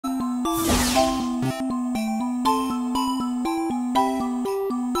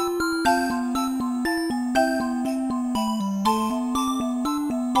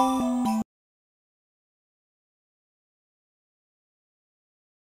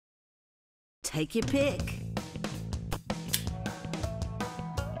Take your pick.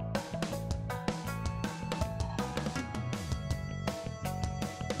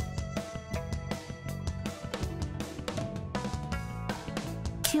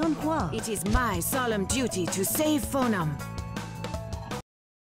 Tianhuo. It is my solemn duty to save Phonum.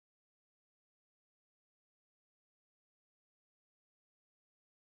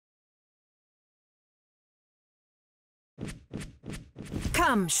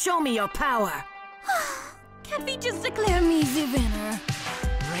 Come, show me your power. Can't we just declare me the winner?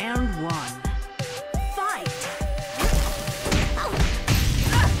 Round 1. Fight!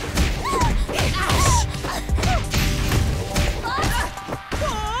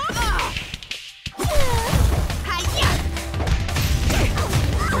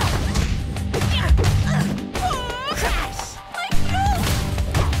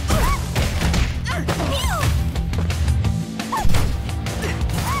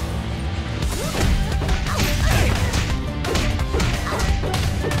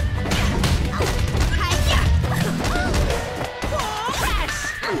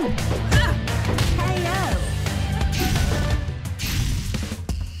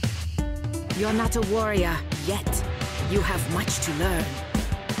 You're not a warrior yet. You have much to learn.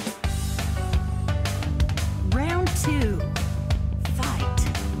 Round 2. Fight!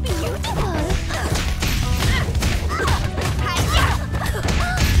 Beautiful!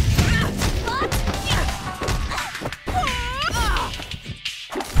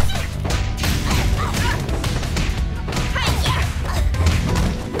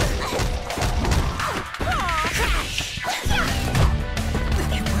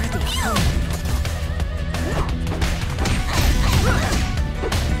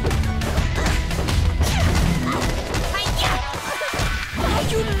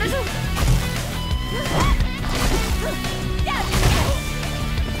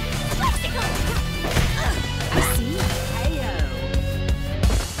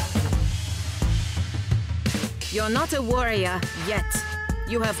 You're not a warrior yet.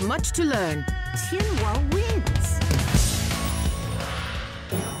 You have much to learn. Tianhuo wins!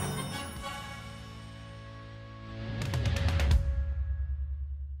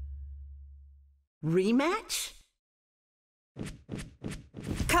 Rematch?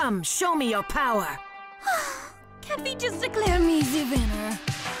 Come, show me your power. Can't we just declare me the winner?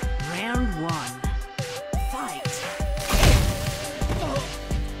 Round 1. Fight!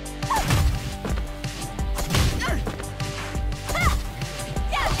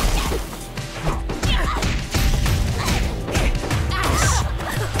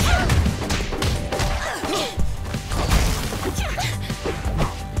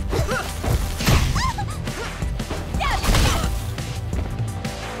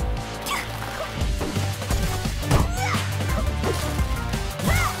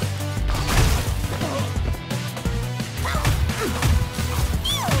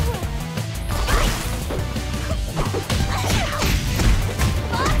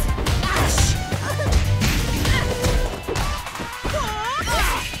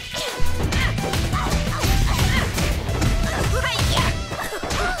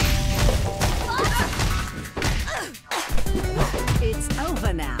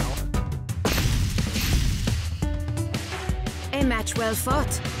 Now. A match well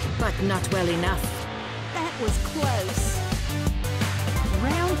fought, but not well enough. That was close.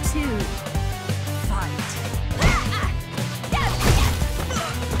 Round 2. Fight!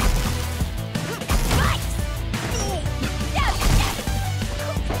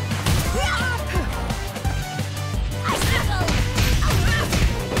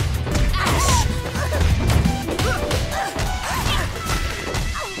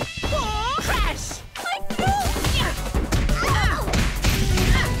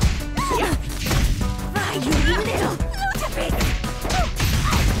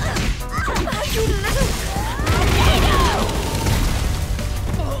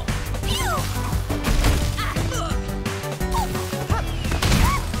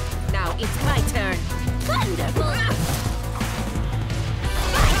 It's my turn. Wonderful!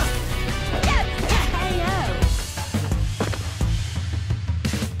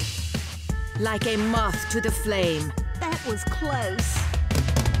 Like a moth to the flame. That was close.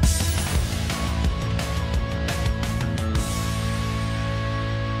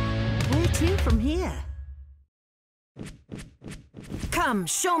 Where to from here? Come,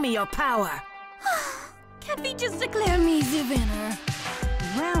 show me your power. Can't we just declare me the winner?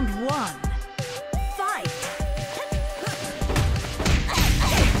 Round 1. Fight!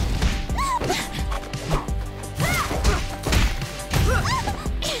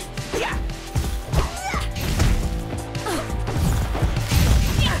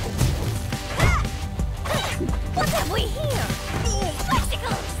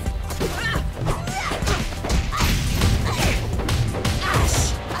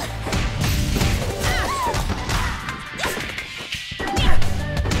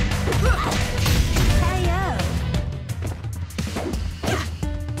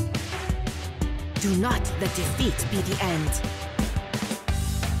 not let defeat be the end.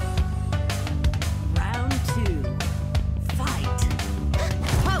 Round 2. Fight.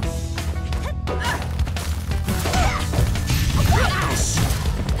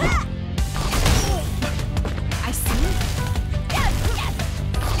 I see.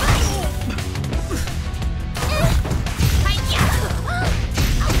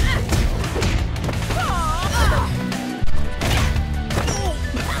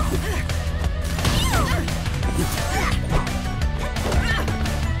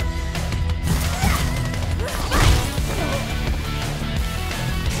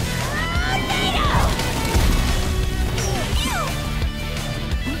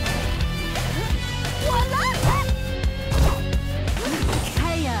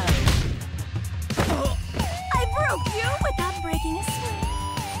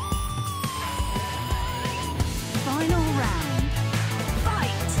 Final round.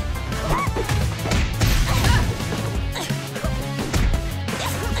 Fight!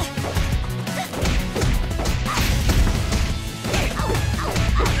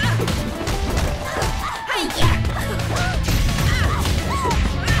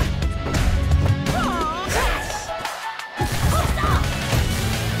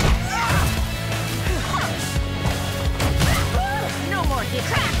 No more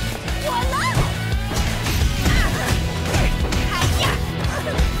defeat.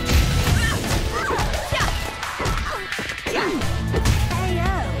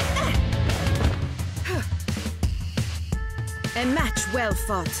 A match well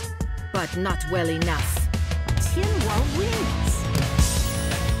fought, but not well enough. Tianhuo wins.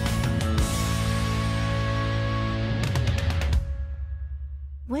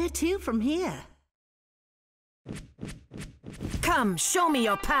 Where to from here? Come, show me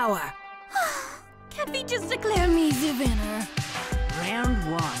your power. Can't we just declare me the winner? Round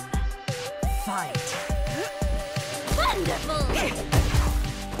 1. Fight. Wonderful!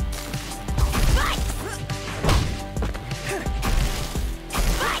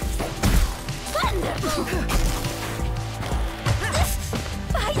 Wonderful!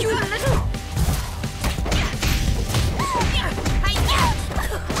 You little...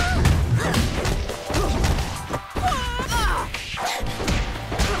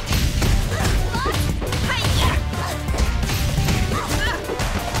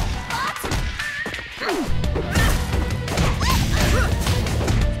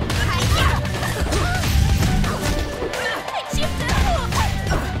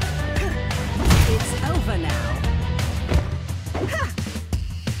 It's over now.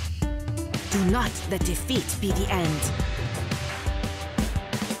 Do not let defeat be the end.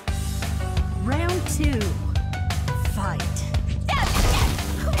 Round 2. Fight.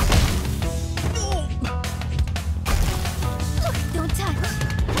 Look, don't touch.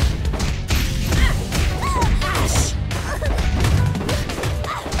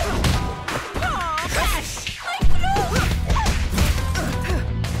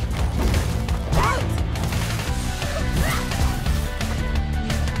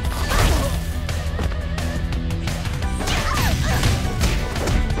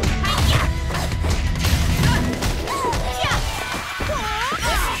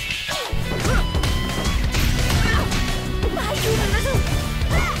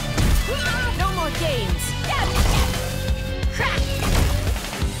 No more games.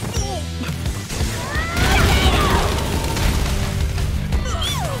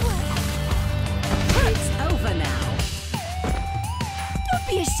 It's over now. Don't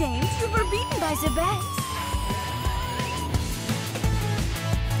be ashamed. You were beaten by the best.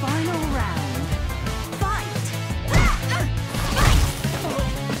 Final round. Fight.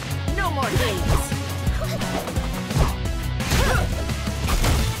 No more games.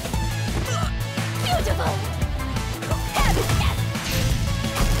 Beautiful!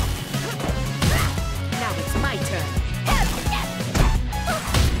 Now it's my turn.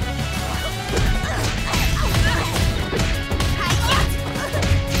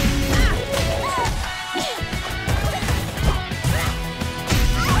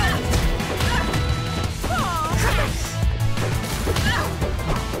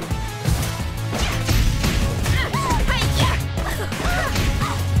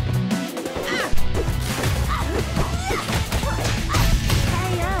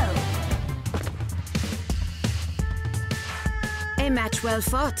 A match well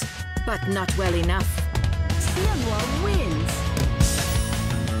fought, but not well enough. Tianhuo wins.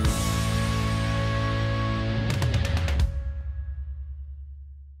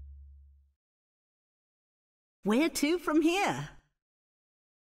 Where to from here?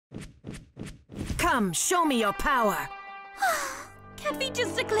 Come, show me your power. Can't we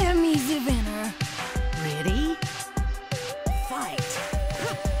just declare me the winner? Ready? Fight!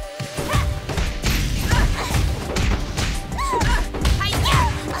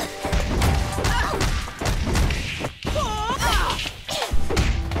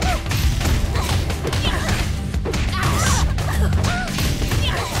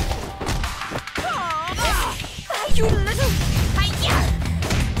 You little...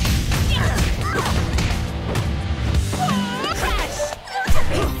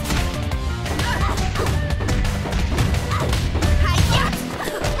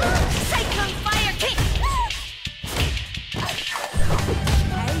 Cyclone fire kick!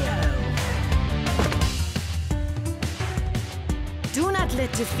 Do not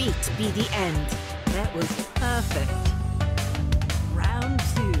let defeat be the end. That was perfect. Round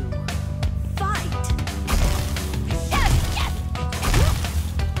 2. Fight!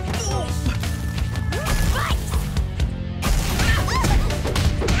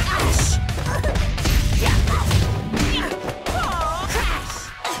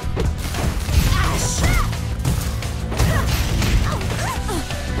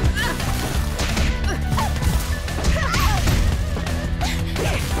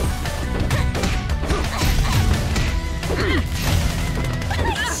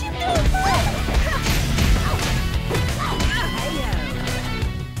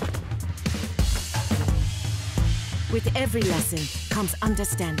 With every lesson comes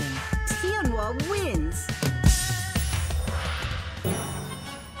understanding. Tianhuo wins!